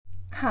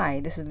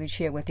Hi, this is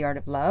Lucia with The Art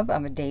of Love.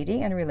 I'm a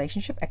dating and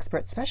relationship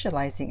expert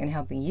specializing in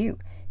helping you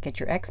get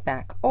your ex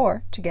back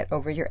or to get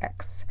over your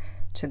ex.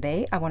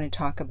 Today, I want to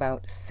talk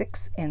about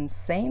 6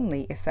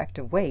 insanely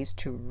effective ways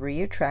to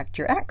re-attract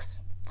your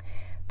ex.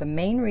 The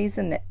main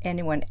reason that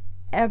anyone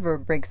ever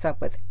breaks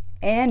up with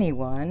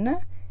anyone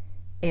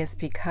is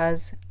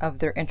because of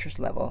their interest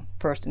level,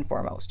 first and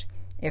foremost.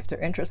 If their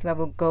interest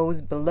level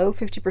goes below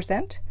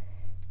 50%,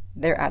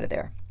 they're out of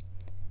there.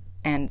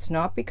 And it's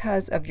not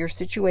because of your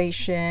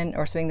situation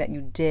or something that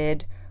you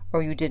did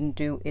or you didn't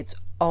do. It's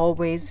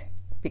always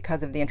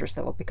because of the interest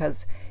level.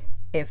 Because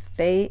if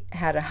they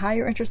had a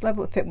higher interest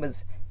level, if it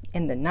was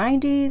in the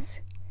 90s,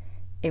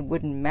 it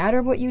wouldn't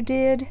matter what you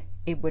did.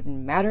 It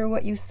wouldn't matter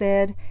what you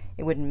said.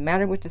 It wouldn't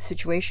matter what the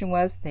situation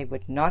was. They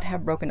would not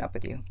have broken up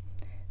with you.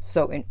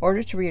 So in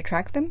order to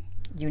re-attract them,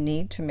 you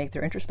need to make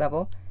their interest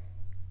level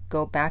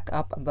go back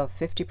up above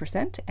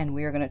 50%, and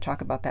we are going to talk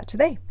about that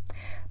today.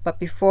 But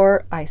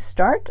before I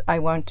start, I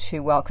want to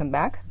welcome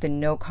back the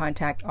No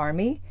Contact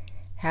Army.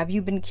 Have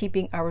you been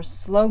keeping our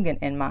slogan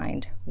in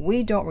mind?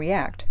 We don't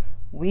react,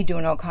 we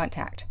do no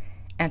contact.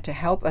 And to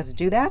help us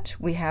do that,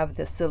 we have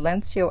the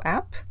Silencio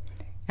app,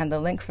 and the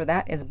link for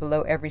that is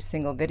below every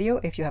single video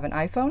if you have an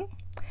iPhone.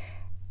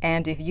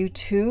 And if you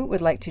too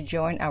would like to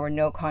join our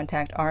No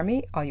Contact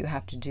Army, all you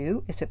have to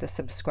do is hit the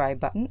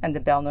subscribe button and the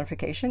bell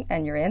notification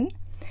and you're in.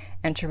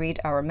 And to read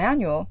our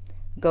manual,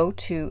 go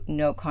to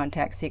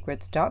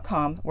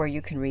nocontactsecrets.com where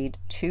you can read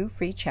 2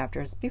 free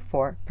chapters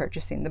before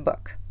purchasing the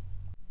book.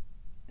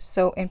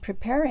 So in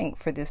preparing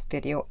for this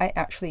video, I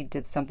actually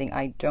did something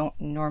I don't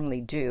normally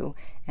do,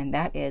 and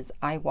that is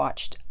I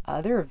watched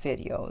other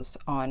videos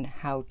on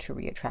how to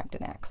re-attract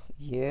an ex.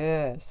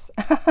 Yes.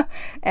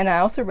 And I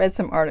also read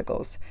some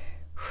articles.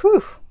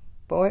 Whew,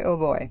 boy, oh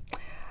boy.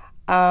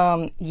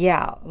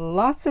 Yeah,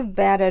 lots of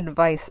bad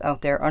advice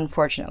out there,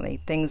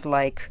 unfortunately. Things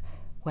like,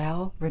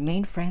 well,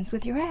 remain friends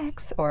with your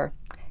ex, or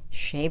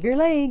shave your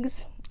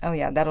legs. Oh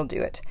yeah, that'll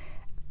do it.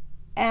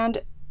 And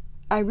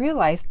I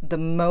realized the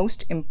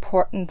most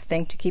important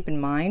thing to keep in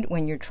mind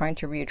when you're trying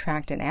to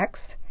re-attract an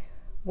ex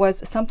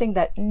was something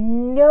that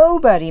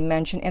nobody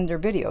mentioned in their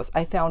videos.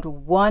 I found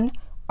one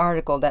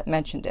article that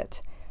mentioned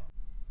it.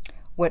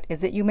 What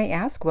is it, you may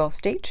ask? Well,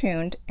 stay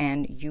tuned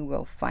and you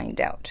will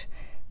find out.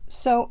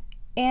 So,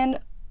 in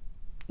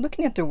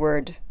looking at the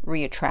word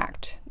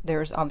re-attract,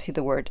 there's obviously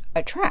the word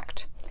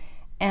attract.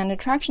 And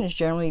attraction is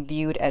generally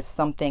viewed as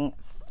something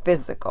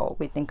physical.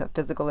 We think of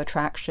physical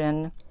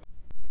attraction.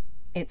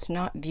 It's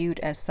not viewed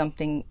as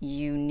something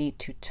you need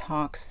to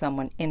talk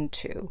someone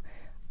into.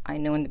 I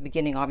know in the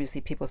beginning,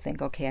 obviously, people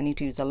think, okay, I need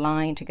to use a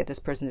line to get this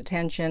person's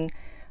attention.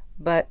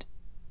 But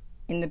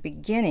in the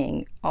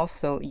beginning,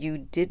 also, you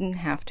didn't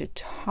have to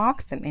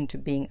talk them into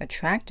being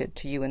attracted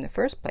to you in the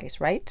first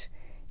place, right?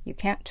 You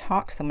can't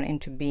talk someone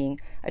into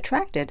being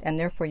attracted, and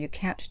therefore you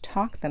can't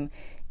talk them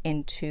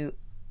into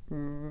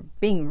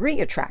being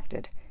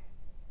re-attracted.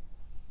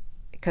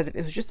 Because if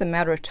it was just a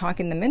matter of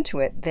talking them into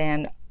it,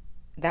 then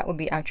that would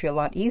be actually a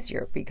lot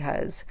easier,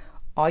 because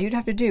all you'd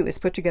have to do is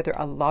put together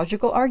a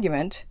logical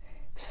argument,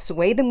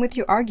 sway them with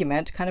your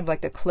argument, kind of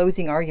like the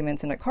closing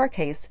arguments in a car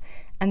case,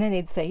 and then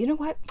they'd say, you know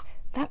what,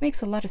 that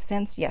makes a lot of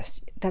sense. Yes,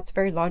 that's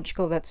very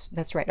logical.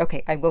 That's right.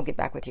 Okay, I will get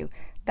back with you.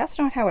 That's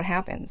not how it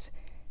happens.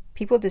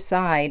 People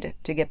decide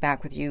to get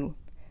back with you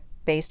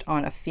based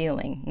on a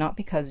feeling, not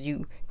because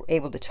you were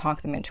able to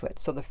talk them into it.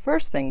 So the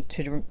first thing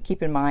to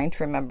keep in mind,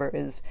 to remember,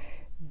 is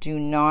do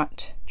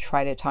not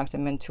try to talk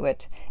them into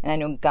it. And I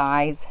know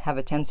guys have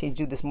a tendency to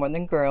do this more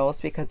than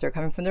girls because they're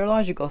coming from their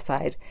logical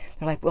side.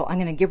 They're like, well, I'm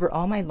going to give her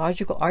all my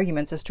logical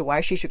arguments as to why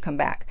she should come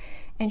back.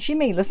 And she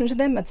may listen to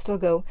them and still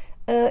go,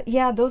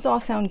 yeah, those all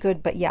sound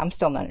good, but yeah, I'm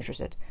still not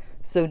interested.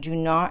 So do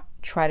not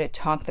try to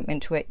talk them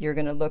into it. You're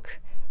going to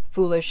look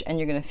foolish and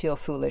you're going to feel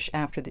foolish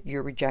after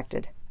you're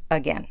rejected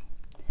again.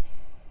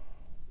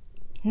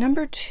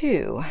 Number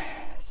 2,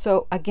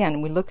 so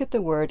again, we look at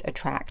the word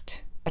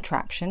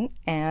attraction,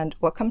 and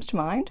what comes to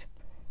mind?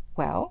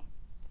 Well,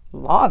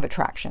 law of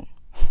attraction.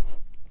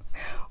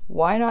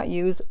 Why not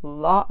use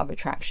law of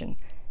attraction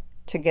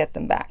to get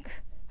them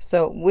back?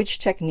 So which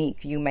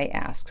technique, you may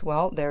ask?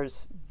 Well,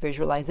 there's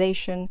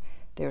visualization,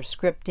 there's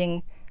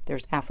scripting,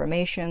 there's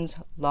affirmations,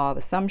 law of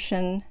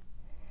assumption.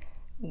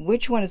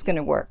 Which one is going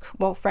to work?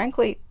 Well,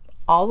 frankly,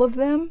 all of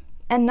them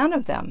and none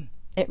of them.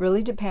 It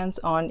really depends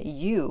on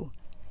you.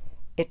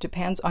 It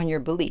depends on your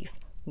belief.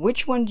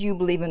 Which one do you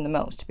believe in the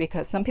most?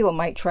 Because some people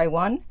might try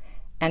one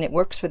and it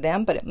works for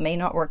them, but it may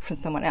not work for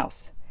someone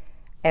else,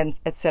 and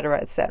etc.,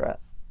 etc.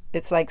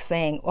 It's like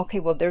saying, okay,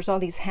 well, there's all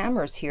these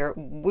hammers here.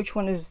 Which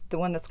one is the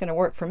one that's going to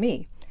work for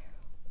me?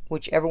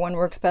 Whichever one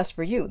works best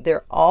for you.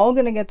 They're all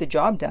going to get the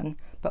job done,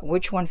 but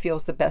which one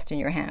feels the best in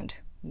your hand?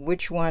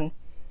 Which one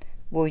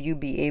will you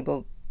be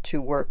able to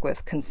work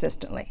with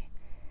consistently?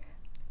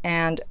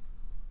 And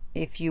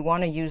if you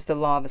want to use the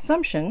law of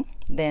assumption,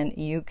 then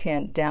you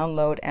can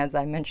download, as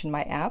I mentioned,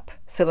 my app,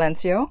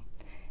 Silencio.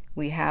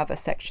 We have a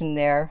section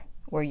there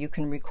where you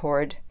can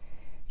record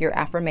your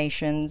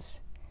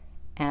affirmations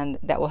and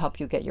that will help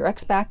you get your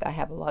ex back. I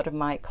have a lot of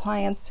my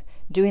clients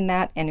doing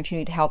that, and if you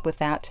need help with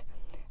that,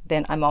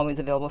 then I'm always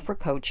available for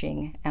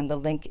coaching, and the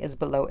link is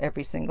below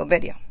every single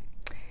video.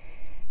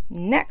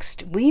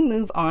 Next, we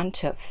move on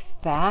to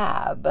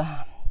Fab.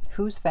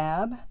 Who's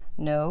Fab?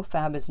 No,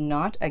 Fab is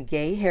not a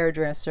gay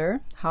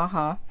hairdresser.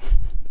 Haha.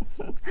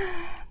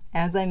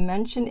 As I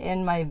mentioned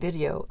in my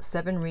video,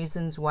 7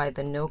 reasons why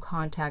the no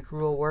contact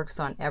rule works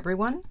on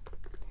everyone,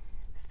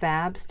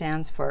 Fab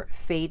stands for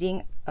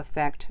fading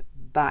effect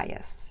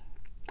bias.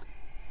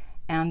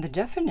 And the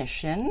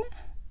definition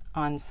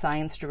on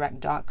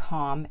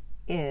ScienceDirect.com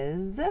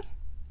is: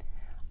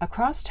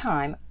 across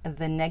time,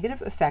 the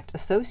negative effect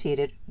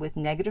associated with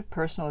negative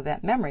personal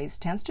event memories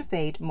tends to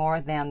fade more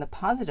than the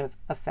positive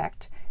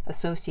effect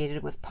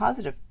associated with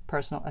positive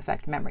personal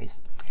effect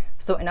memories.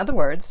 So in other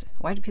words,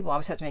 why do people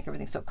always have to make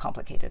everything so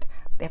complicated?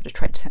 They have to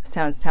try to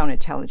sound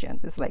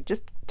intelligent. It's like,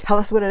 just tell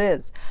us what it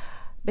is.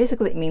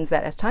 Basically, it means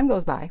that as time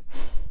goes by,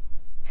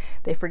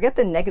 they forget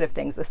the negative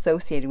things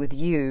associated with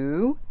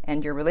you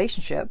and your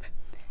relationship,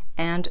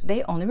 and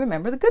they only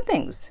remember the good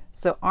things.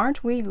 So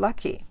aren't we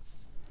lucky?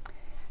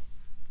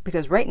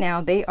 Because right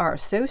now they are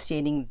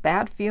associating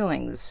bad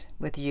feelings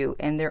with you,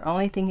 and they're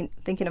only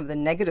thinking of the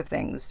negative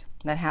things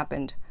that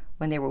happened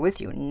when they were with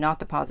you, not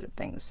the positive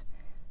things.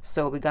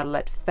 So we got to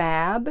let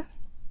Fab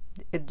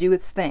do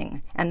its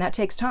thing, and that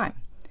takes time.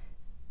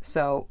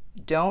 So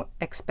don't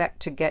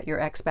expect to get your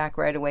ex back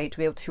right away, to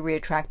be able to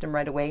reattract them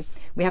right away.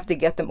 We have to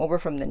get them over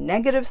from the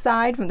negative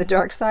side, from the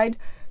dark side,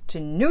 to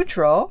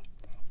neutral,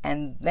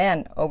 and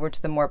then over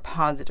to the more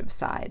positive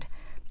side.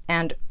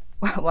 And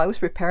while I was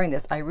preparing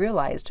this, I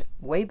realized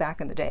way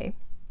back in the day,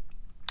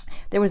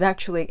 there was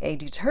actually a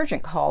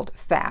detergent called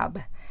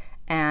Fab,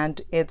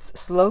 and its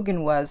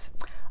slogan was,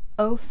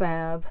 "Oh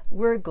Fab,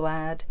 we're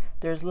glad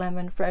there's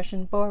lemon fresh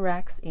and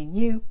borax in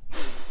you."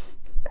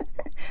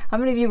 How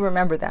many of you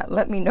remember that?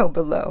 Let me know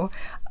below.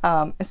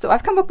 So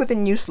I've come up with a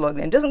new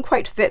slogan. It doesn't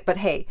quite fit, but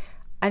hey,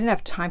 I didn't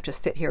have time to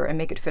sit here and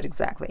make it fit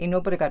exactly.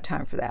 Nobody got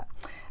time for that.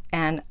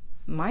 And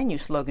my new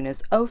slogan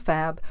is, "Oh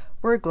Fab,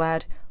 we're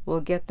glad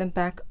we'll get them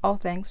back, all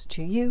thanks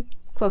to you."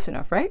 Close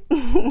enough, right?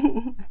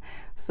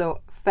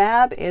 So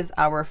Fab is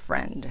our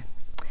friend.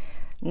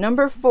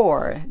 Number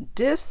 4,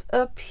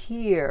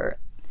 disappear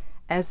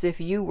as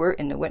if you were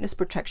in the witness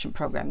protection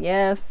program.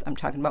 Yes, I'm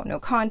talking about no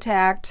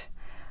contact.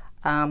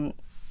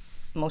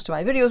 Most of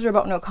my videos are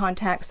about no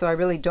contact, so I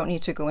really don't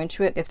need to go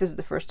into it. If this is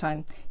the first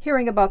time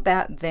hearing about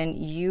that, then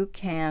you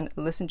can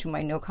listen to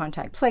my no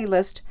contact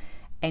playlist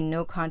and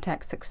no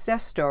contact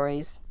success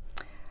stories.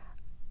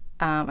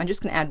 I'm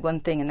just going to add one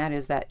thing, and that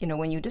is that,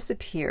 when you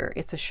disappear,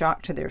 it's a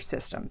shock to their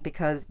system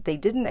because they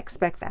didn't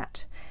expect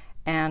that.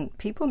 And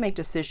people make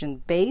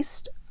decisions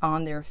based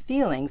on their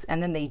feelings,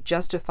 and then they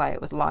justify it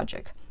with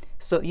logic.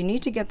 So you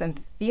need to get them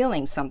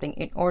feeling something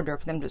in order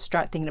for them to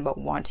start thinking about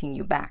wanting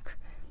you back.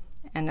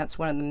 And that's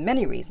one of the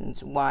many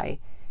reasons why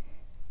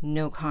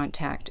no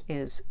contact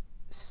is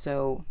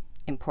so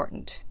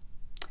important.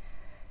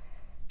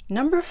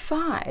 Number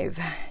 5,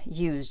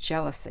 use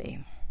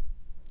jealousy.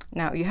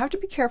 Now, you have to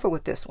be careful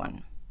with this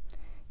one.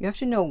 You have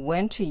to know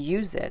when to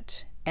use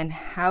it and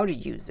how to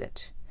use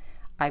it.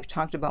 I've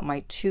talked about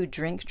my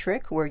 2-drink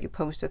trick, where you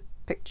post a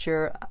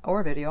picture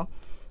or a video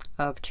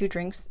of 2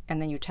 drinks and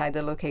then you tag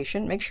the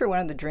location. Make sure one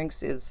of the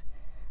drinks is,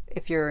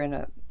 if you're in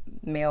a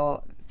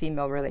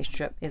male-female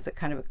relationship, is a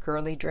kind of a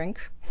girly drink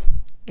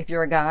if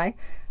you're a guy.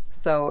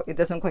 So it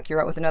doesn't look like you're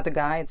out with another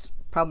guy. It's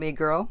probably a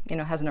girl,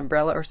 has an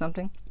umbrella or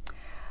something.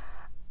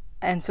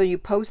 And so you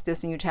post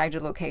this and you tag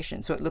the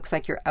location so it looks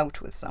like you're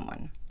out with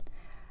someone.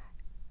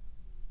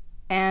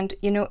 And,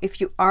 if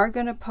you are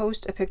going to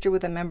post a picture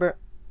with a member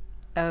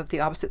of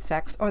the opposite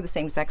sex or the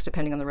same sex,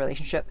 depending on the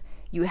relationship,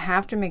 you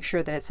have to make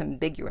sure that it's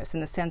ambiguous in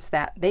the sense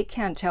that they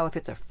can't tell if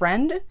it's a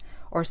friend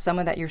or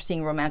someone that you're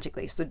seeing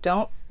romantically. So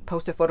don't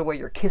post a photo where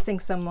you're kissing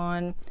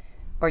someone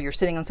or you're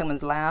sitting on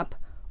someone's lap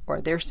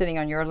or they're sitting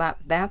on your lap.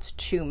 That's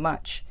too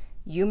much.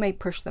 You may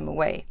push them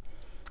away.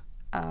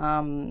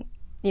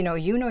 You know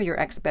your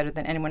ex better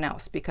than anyone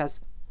else,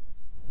 because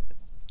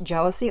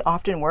jealousy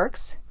often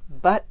works,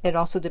 but it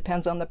also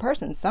depends on the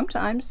person.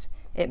 Sometimes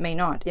it may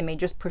not. It may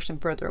just push them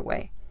further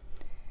away.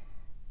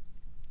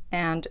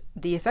 And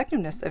the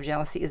effectiveness of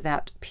jealousy is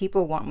that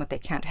people want what they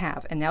can't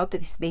have. And now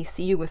that they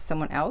see you with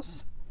someone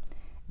else,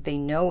 they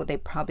know they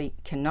probably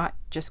cannot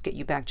just get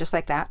you back just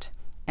like that.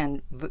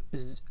 And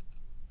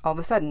all of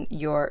a sudden,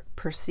 your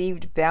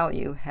perceived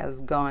value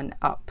has gone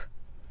up.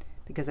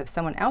 Because if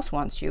someone else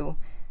wants you,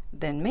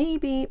 then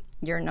maybe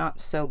you're not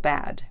so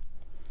bad.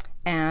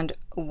 And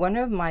one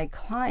of my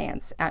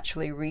clients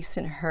actually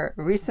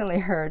recently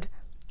heard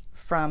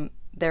from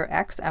their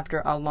ex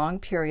after a long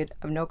period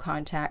of no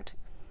contact,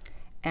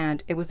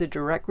 and it was a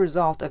direct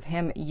result of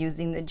him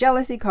using the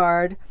jealousy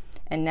card,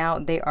 and now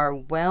they are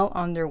well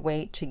on their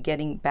way to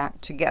getting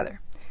back together.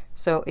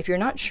 So if you're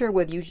not sure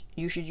whether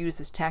you should use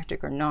this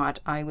tactic or not,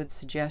 I would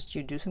suggest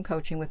you do some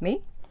coaching with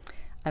me.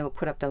 I will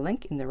put up the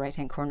link in the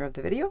right-hand corner of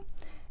the video,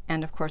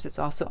 and of course it's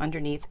also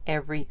underneath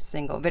every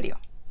single video.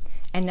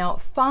 And now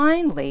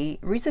finally,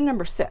 reason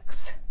number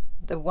 6,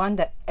 the one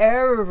that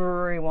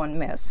everyone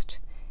missed,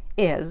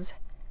 is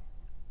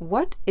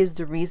what is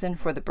the reason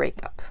for the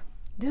breakup?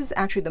 This is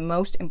actually the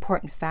most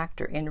important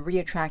factor in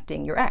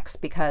reattracting your ex,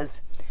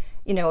 because,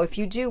 you know, if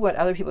you do what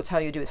other people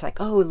tell you to do, it's like,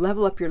 oh,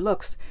 level up your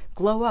looks,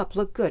 glow up,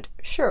 look good.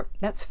 Sure,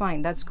 that's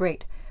fine, that's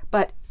great.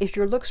 But if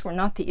your looks were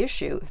not the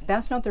issue, if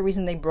that's not the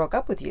reason they broke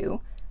up with you,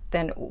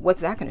 then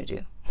what's that going to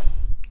do?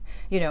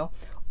 You know,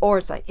 or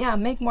it's like, yeah,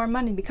 make more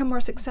money, become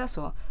more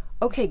successful.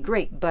 Okay,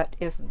 great. But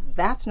if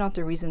that's not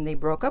the reason they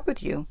broke up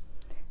with you,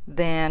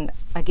 then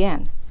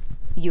again,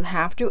 you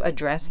have to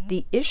address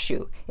the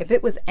issue. If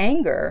it was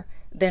anger,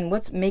 then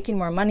what's making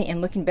more money and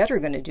looking better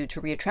going to do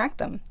to reattract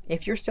them?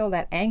 If you're still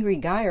that angry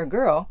guy or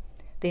girl,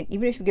 then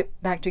even if you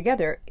get back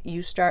together,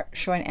 you start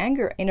showing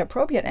anger,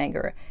 inappropriate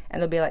anger, and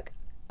they'll be like,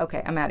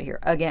 okay, I'm out of here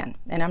again,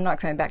 and I'm not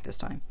coming back this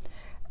time.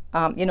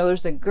 You know,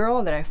 there's a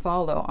girl that I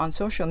follow on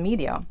social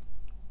media,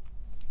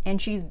 and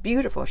she's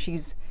beautiful.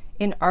 She's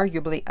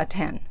inarguably a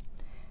 10.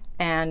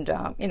 And,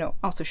 you know,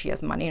 also she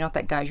has money. Not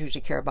that guys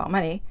usually care about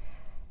money.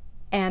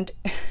 And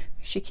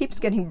she keeps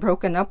getting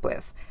broken up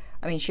with.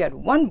 I mean, she had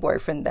one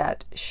boyfriend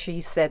that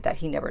she said that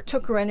he never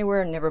took her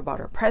anywhere, never bought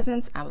her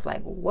presents. I was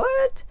like,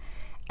 what?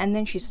 And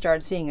then she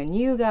started seeing a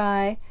new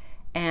guy.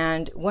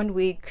 And one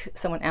week,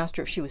 someone asked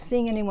her if she was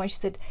seeing anyone. She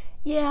said,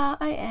 yeah,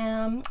 I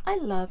am. I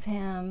love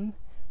him.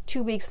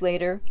 2 weeks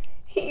later,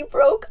 he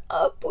broke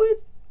up with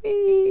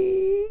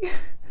me.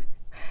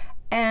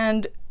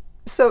 And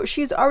so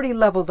she's already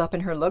leveled up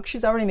in her look.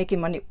 She's already making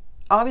money.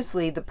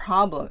 Obviously, the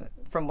problem,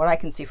 from what I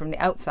can see from the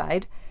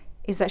outside,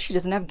 is that she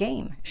doesn't have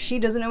game. She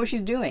doesn't know what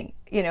she's doing.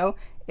 You know,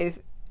 if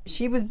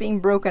she was being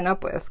broken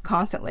up with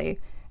constantly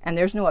and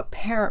there's no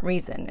apparent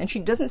reason, and she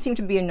doesn't seem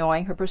to be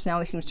annoying, her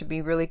personality seems to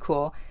be really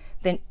cool,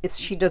 then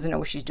she doesn't know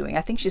what she's doing.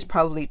 I think she's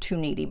probably too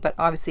needy, but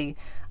obviously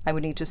I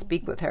would need to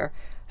speak with her.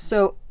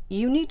 So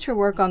you need to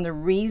work on the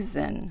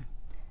reason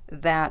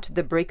that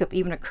the breakup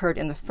even occurred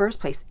in the first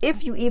place,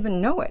 if you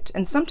even know it.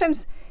 And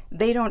sometimes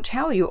they don't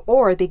tell you,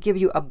 or they give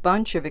you a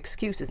bunch of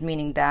excuses,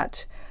 meaning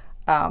that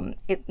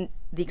the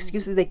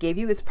excuses they gave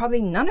you, it's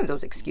probably none of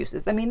those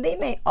excuses. I mean, they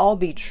may all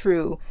be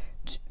true,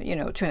 you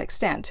know, to an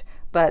extent,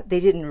 but they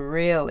didn't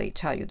really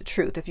tell you the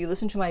truth. If you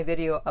listen to my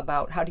video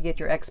about how to get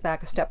your ex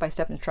back,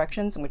 step-by-step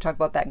instructions, and we talk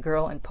about that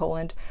girl in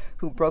Poland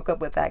who broke up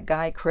with that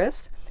guy,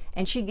 Chris,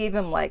 and she gave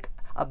him like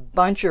a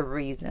bunch of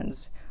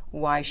reasons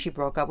why she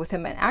broke up with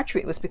him, and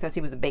actually it was because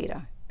he was a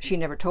beta. She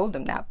never told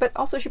them that, but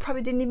also she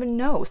probably didn't even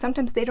know.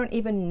 Sometimes they don't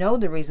even know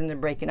the reason they're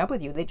breaking up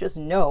with you. They just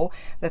know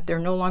that they're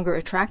no longer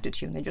attracted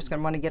to you and they're just going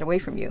to want to get away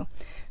from you.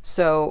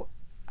 So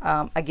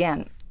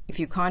again, if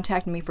you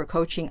contact me for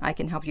coaching, I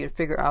can help you to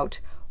figure out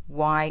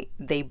why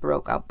they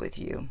broke up with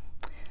you.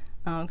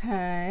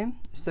 Okay,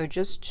 so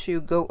just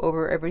to go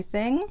over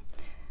everything.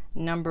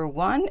 Number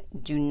 1,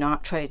 do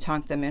not try to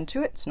talk them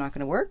into it. It's not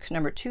going to work.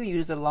 Number 2,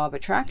 use the law of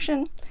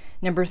attraction.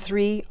 Number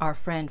 3, our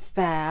friend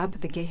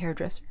Fab, the gay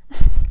hairdresser.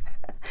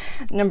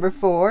 Number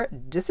 4,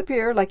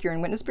 disappear like you're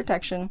in witness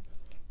protection.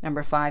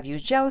 Number 5,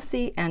 use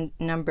jealousy. And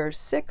number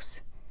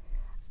 6,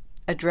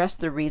 address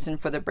the reason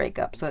for the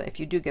breakup so that if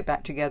you do get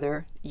back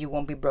together, you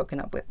won't be broken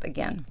up with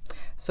again.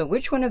 So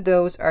which one of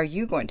those are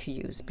you going to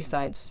use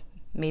besides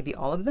maybe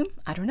all of them?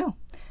 I don't know.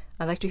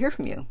 I'd like to hear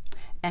from you.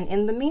 And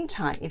in the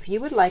meantime, if you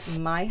would like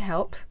my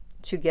help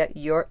to get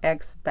your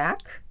ex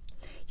back,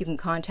 you can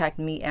contact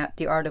me at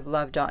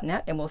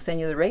theartoflove.net and we'll send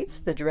you the rates.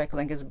 The direct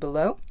link is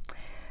below.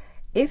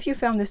 If you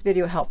found this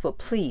video helpful,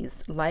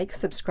 please like,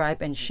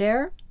 subscribe, and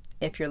share.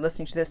 If you're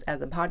listening to this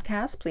as a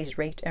podcast, please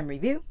rate and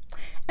review.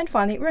 And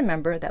finally,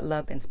 remember that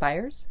love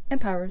inspires,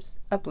 empowers,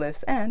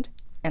 uplifts, and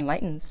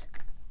enlightens.